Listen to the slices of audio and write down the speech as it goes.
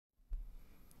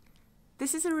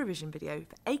This is a revision video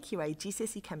for AQA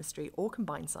GCSE Chemistry or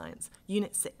Combined Science,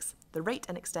 Unit 6, the rate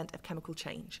and extent of chemical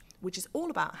change, which is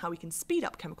all about how we can speed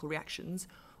up chemical reactions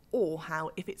or how,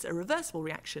 if it's a reversible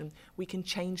reaction, we can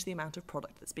change the amount of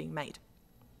product that's being made.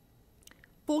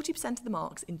 40% of the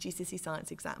marks in GCSE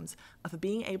Science exams are for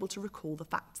being able to recall the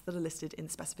facts that are listed in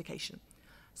the specification.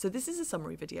 So this is a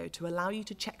summary video to allow you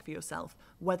to check for yourself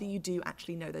whether you do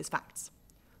actually know those facts.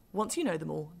 Once you know them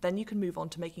all, then you can move on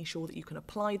to making sure that you can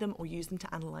apply them or use them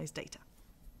to analyse data.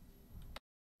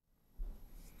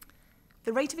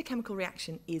 The rate of a chemical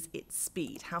reaction is its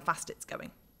speed, how fast it's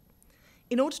going.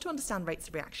 In order to understand rates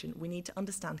of reaction, we need to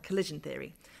understand collision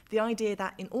theory, the idea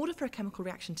that in order for a chemical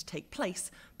reaction to take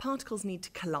place, particles need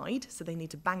to collide, so they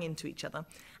need to bang into each other,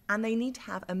 and they need to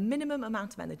have a minimum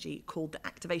amount of energy called the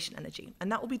activation energy, and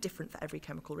that will be different for every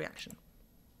chemical reaction.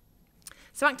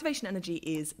 So activation energy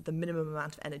is the minimum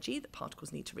amount of energy that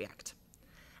particles need to react.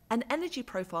 An energy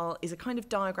profile is a kind of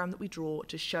diagram that we draw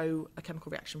to show a chemical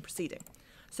reaction proceeding.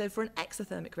 So for an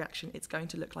exothermic reaction, it's going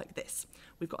to look like this.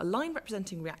 We've got a line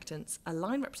representing reactants, a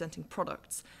line representing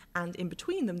products, and in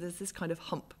between them there's this kind of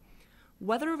hump.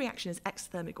 Whether a reaction is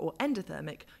exothermic or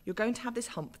endothermic, you're going to have this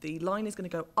hump. The line is going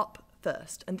to go up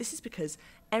first, and this is because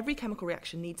every chemical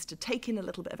reaction needs to take in a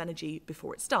little bit of energy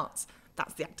before it starts.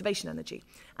 That's the activation energy,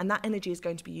 and that energy is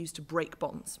going to be used to break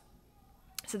bonds.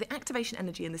 So the activation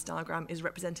energy in this diagram is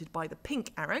represented by the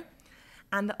pink arrow,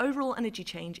 and the overall energy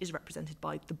change is represented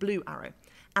by the blue arrow.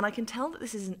 And I can tell that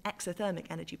this is an exothermic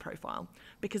energy profile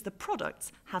because the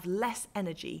products have less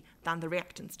energy than the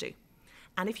reactants do.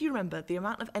 And if you remember, the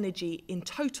amount of energy in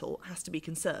total has to be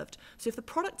conserved. So if the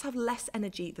products have less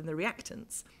energy than the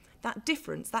reactants, that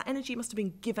difference, that energy must have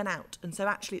been given out, and so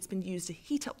actually it's been used to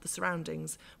heat up the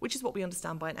surroundings, which is what we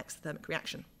understand by an exothermic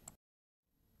reaction.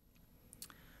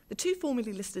 The two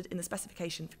formulae listed in the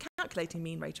specification for calculating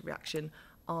mean rate of reaction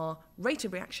are rate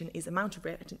of reaction is amount of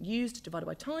reactant used divided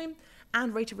by time,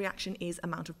 and rate of reaction is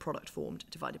amount of product formed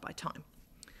divided by time.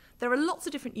 There are lots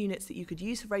of different units that you could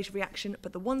use for rate of reaction,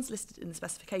 but the ones listed in the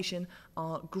specification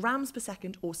are grams per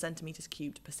second or centimetres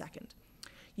cubed per second.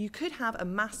 You could have a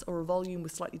mass or a volume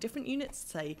with slightly different units,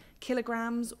 say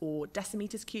kilograms or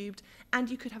decimeters cubed, and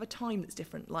you could have a time that's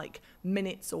different, like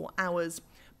minutes or hours,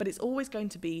 but it's always going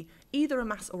to be either a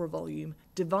mass or a volume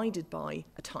divided by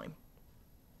a time.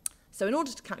 So in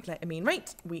order to calculate a mean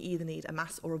rate, we either need a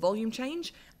mass or a volume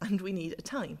change, and we need a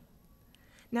time.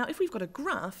 Now, if we've got a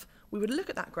graph, we would look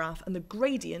at that graph, and the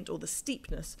gradient or the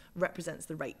steepness represents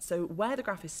the rate. So where the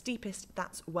graph is steepest,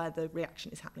 that's where the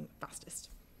reaction is happening fastest.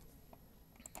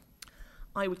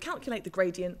 I would calculate the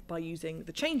gradient by using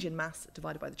the change in mass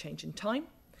divided by the change in time.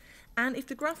 And if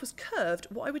the graph was curved,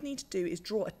 what I would need to do is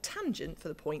draw a tangent for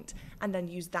the point and then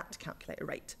use that to calculate a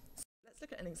rate. So let's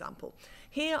look at an example.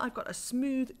 Here I've got a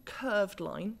smooth curved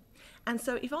line. And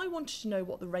so if I wanted to know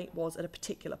what the rate was at a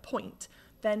particular point,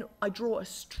 then I draw a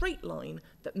straight line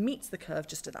that meets the curve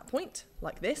just at that point,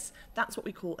 like this. That's what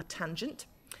we call a tangent.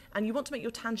 And you want to make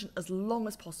your tangent as long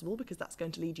as possible because that's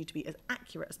going to lead you to be as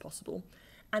accurate as possible.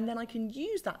 And then I can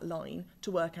use that line to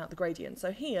work out the gradient.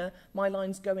 So here, my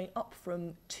line's going up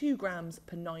from 2 grams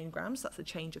per 9 grams, so that's a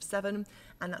change of 7,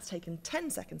 and that's taken 10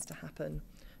 seconds to happen.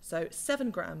 So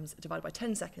 7 grams divided by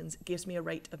 10 seconds gives me a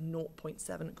rate of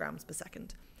 0.7 grams per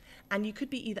second. And you could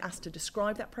be either asked to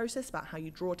describe that process about how you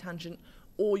draw a tangent,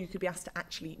 or you could be asked to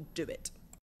actually do it.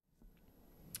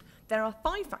 There are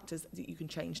 5 factors that you can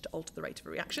change to alter the rate of a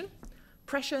reaction: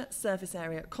 pressure, surface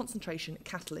area, concentration,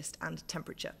 catalyst, and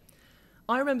temperature.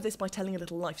 I remember this by telling a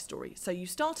little life story. So you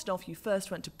started off, you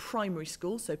first went to primary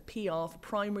school, so PR for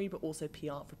primary, but also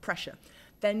PR for pressure.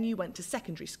 Then you went to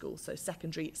secondary school, so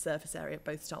secondary, surface area,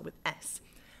 both start with S.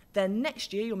 Then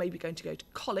next year, you're maybe going to go to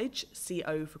college,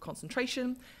 CO for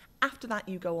concentration. After that,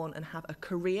 you go on and have a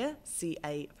career,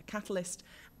 CA for catalyst.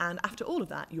 And after all of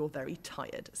that, you're very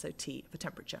tired, so T for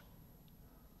temperature.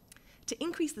 To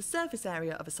increase the surface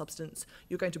area of a substance,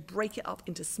 you're going to break it up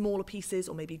into smaller pieces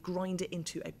or maybe grind it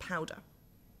into a powder.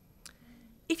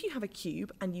 If you have a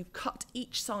cube and you cut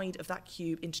each side of that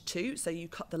cube into 2, so you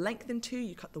cut the length in 2,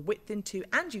 you cut the width in 2,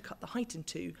 and you cut the height in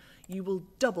 2, you will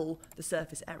double the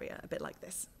surface area, a bit like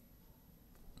this.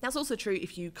 That's also true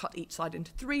if you cut each side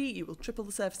into 3, you will triple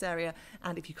the surface area,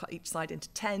 and if you cut each side into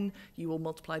 10, you will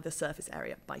multiply the surface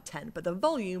area by 10, but the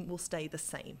volume will stay the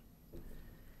same.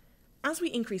 As we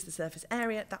increase the surface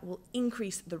area, that will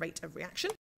increase the rate of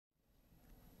reaction.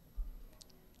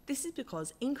 This is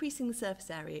because increasing the surface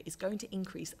area is going to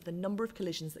increase the number of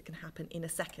collisions that can happen in a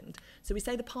second. So we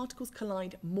say the particles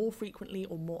collide more frequently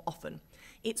or more often.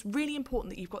 It's really important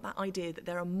that you've got that idea that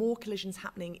there are more collisions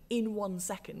happening in 1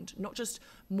 second, not just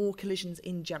more collisions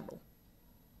in general.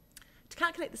 To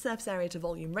calculate the surface area to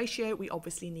volume ratio, we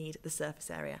obviously need the surface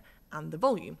area and the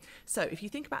volume. So if you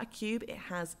think about a cube, it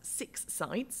has 6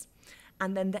 sides,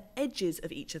 and then the edges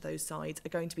of each of those sides are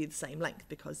going to be the same length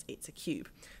because it's a cube.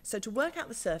 So to work out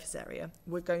the surface area,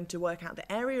 we're going to work out the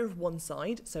area of one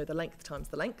side, so the length times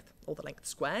the length, or the length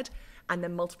squared, and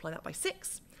then multiply that by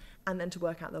 6. And then to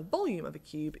work out the volume of a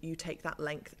cube, you take that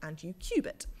length and you cube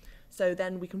it. So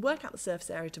then we can work out the surface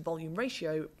area to volume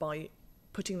ratio by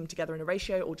putting them together in a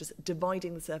ratio or just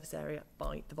dividing the surface area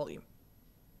by the volume.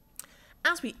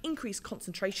 As we increase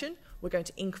concentration, we're going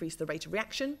to increase the rate of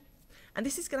reaction. And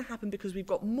this is going to happen because we've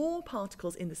got more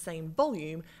particles in the same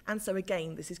volume, and so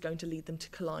again, this is going to lead them to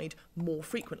collide more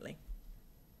frequently.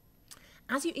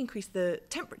 As you increase the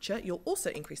temperature, you'll also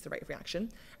increase the rate of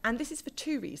reaction, and this is for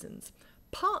 2 reasons.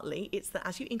 Partly, it's that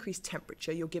as you increase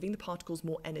temperature, you're giving the particles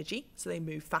more energy, so they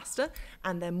move faster,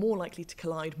 and they're more likely to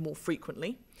collide more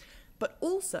frequently. But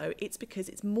also, it's because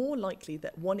it's more likely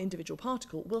that one individual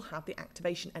particle will have the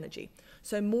activation energy,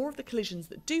 so more of the collisions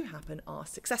that do happen are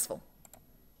successful.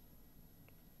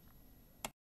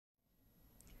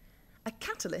 A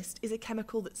catalyst is a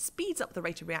chemical that speeds up the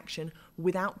rate of reaction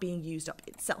without being used up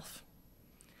itself.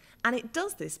 And it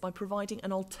does this by providing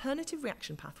an alternative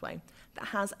reaction pathway that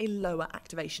has a lower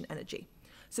activation energy.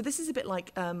 So this is a bit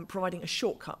like providing a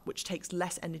shortcut, which takes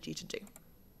less energy to do.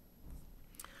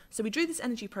 So we drew this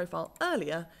energy profile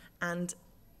earlier, and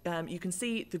you can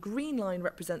see the green line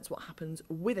represents what happens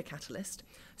with a catalyst.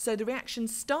 So the reaction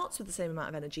starts with the same amount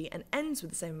of energy and ends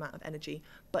with the same amount of energy,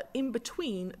 but in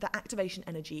between, the activation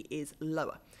energy is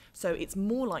lower. So it's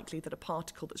more likely that a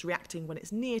particle that's reacting when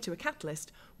it's near to a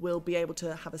catalyst will be able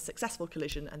to have a successful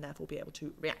collision and therefore be able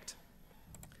to react.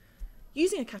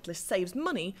 Using a catalyst saves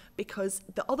money because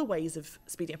the other ways of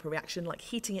speeding up a reaction, like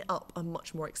heating it up, are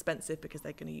much more expensive because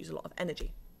they're going to use a lot of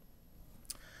energy.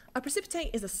 A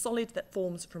precipitate is a solid that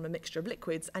forms from a mixture of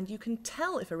liquids, and you can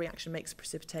tell if a reaction makes a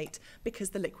precipitate because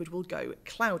the liquid will go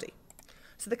cloudy.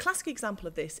 So the classic example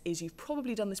of this is you've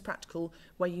probably done this practical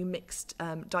where you mixed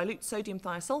dilute sodium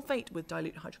thiosulfate with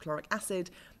dilute hydrochloric acid,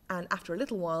 and after a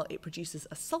little while it produces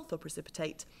a sulfur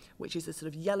precipitate, which is a sort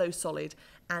of yellow solid,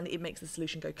 and it makes the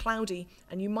solution go cloudy,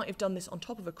 and you might have done this on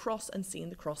top of a cross and seen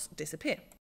the cross disappear.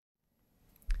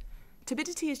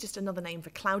 Turbidity is just another name for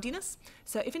cloudiness,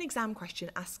 so if an exam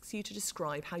question asks you to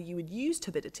describe how you would use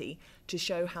turbidity to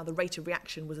show how the rate of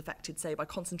reaction was affected, say, by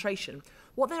concentration,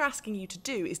 what they're asking you to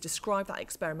do is describe that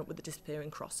experiment with the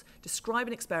disappearing cross. Describe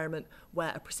an experiment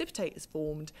where a precipitate is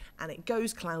formed and it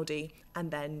goes cloudy, and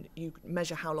then you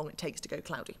measure how long it takes to go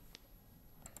cloudy.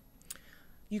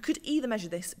 You could either measure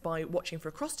this by watching for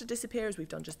a cross to disappear, as we've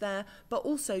done just there, but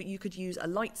also you could use a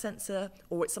light sensor,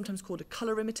 or it's sometimes called a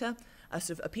colorimeter, a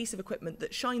sort of a piece of equipment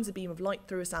that shines a beam of light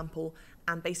through a sample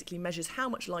and basically measures how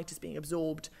much light is being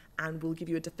absorbed and will give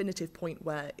you a definitive point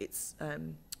where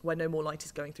where no more light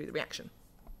is going through the reaction.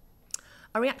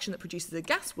 A reaction that produces a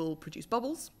gas will produce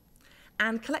bubbles.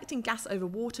 And collecting gas over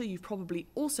water you've probably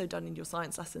also done in your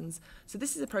science lessons. So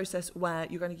this is a process where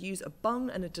you're going to use a bung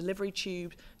and a delivery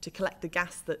tube to collect the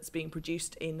gas that's being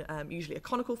produced in usually a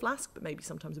conical flask, but maybe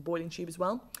sometimes a boiling tube as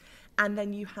well. And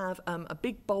then you have a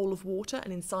big bowl of water,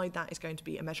 and inside that is going to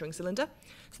be a measuring cylinder.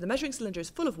 So the measuring cylinder is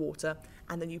full of water,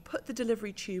 and then you put the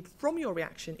delivery tube from your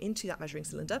reaction into that measuring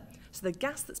cylinder. So the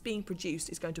gas that's being produced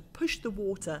is going to push the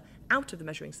water out of the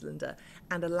measuring cylinder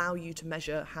and allow you to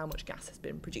measure how much gas has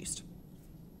been produced.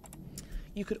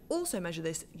 You could also measure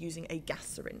this using a gas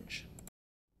syringe.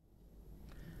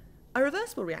 A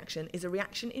reversible reaction is a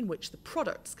reaction in which the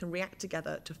products can react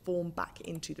together to form back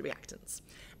into the reactants,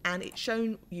 and it's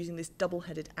shown using this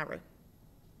double-headed arrow.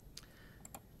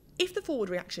 If the forward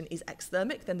reaction is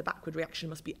exothermic, then the backward reaction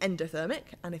must be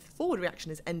endothermic, and if the forward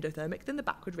reaction is endothermic, then the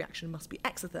backward reaction must be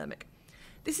exothermic.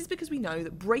 This is because we know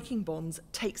that breaking bonds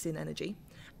takes in energy,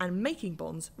 and making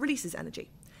bonds releases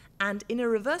energy. And in a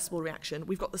reversible reaction,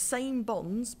 we've got the same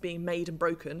bonds being made and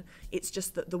broken. It's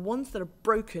just that the ones that are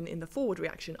broken in the forward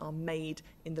reaction are made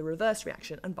in the reverse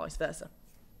reaction, and vice versa.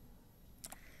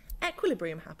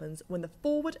 Equilibrium happens when the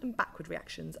forward and backward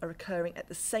reactions are occurring at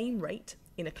the same rate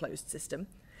in a closed system,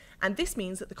 and this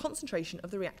means that the concentration of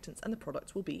the reactants and the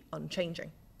products will be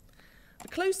unchanging. The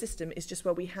closed system is just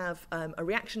where we have a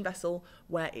reaction vessel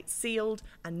where it's sealed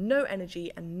and no energy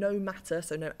and no matter,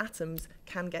 so no atoms,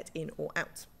 can get in or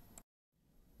out.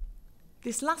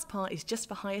 This last part is just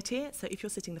for higher tier, so if you're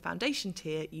sitting the foundation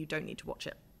tier, you don't need to watch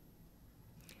it.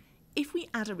 If we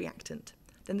add a reactant,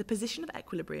 then the position of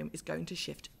equilibrium is going to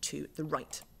shift to the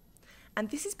right.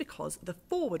 And this is because the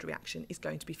forward reaction is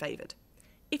going to be favoured.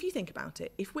 If you think about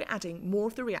it, if we're adding more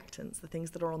of the reactants, the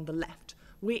things that are on the left,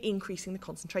 we're increasing the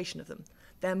concentration of them.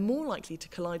 They're more likely to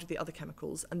collide with the other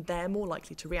chemicals and they're more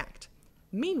likely to react.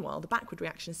 Meanwhile, the backward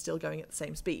reaction is still going at the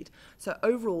same speed. So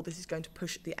overall, this is going to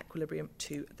push the equilibrium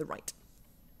to the right.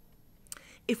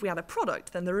 If we add a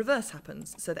product, then the reverse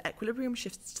happens. So the equilibrium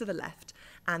shifts to the left,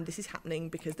 and this is happening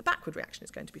because the backward reaction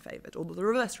is going to be favoured, or the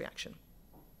reverse reaction.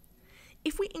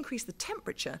 If we increase the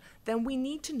temperature, then we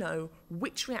need to know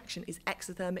which reaction is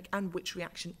exothermic and which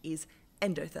reaction is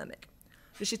endothermic.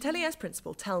 Le Chatelier's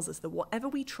principle tells us that whatever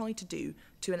we try to do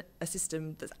to a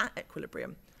system that's at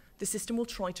equilibrium, the system will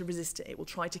try to resist it. It will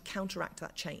try to counteract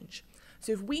that change.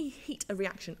 So if we heat a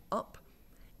reaction up,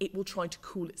 it will try to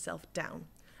cool itself down.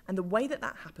 And the way that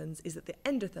that happens is that the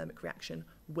endothermic reaction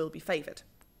will be favoured.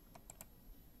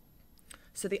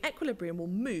 So the equilibrium will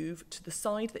move to the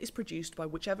side that is produced by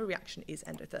whichever reaction is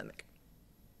endothermic.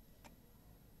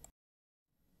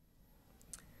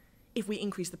 If we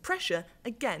increase the pressure,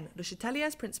 again, Le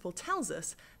Chatelier's principle tells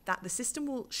us that the system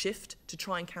will shift to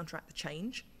try and counteract the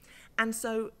change. And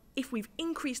so if we've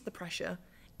increased the pressure,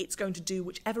 it's going to do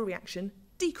whichever reaction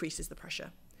decreases the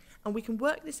pressure. And we can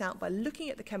work this out by looking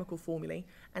at the chemical formulae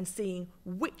and seeing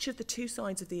which of the two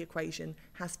sides of the equation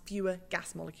has fewer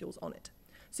gas molecules on it.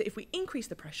 So if we increase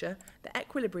the pressure, the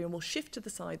equilibrium will shift to the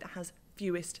side that has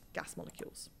fewest gas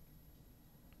molecules.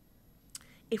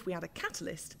 If we add a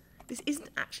catalyst, this isn't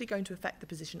actually going to affect the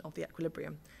position of the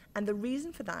equilibrium. And the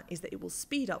reason for that is that it will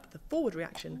speed up the forward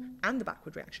reaction and the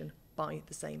backward reaction by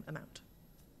the same amount.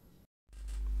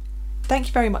 Thank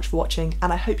you very much for watching,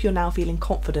 and I hope you're now feeling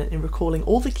confident in recalling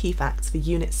all the key facts for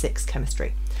Unit 6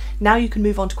 Chemistry. Now you can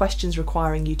move on to questions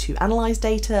requiring you to analyse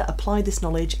data, apply this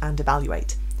knowledge and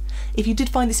evaluate. If you did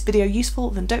find this video useful,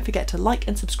 then don't forget to like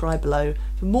and subscribe below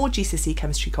for more GCSE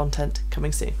Chemistry content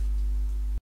coming soon.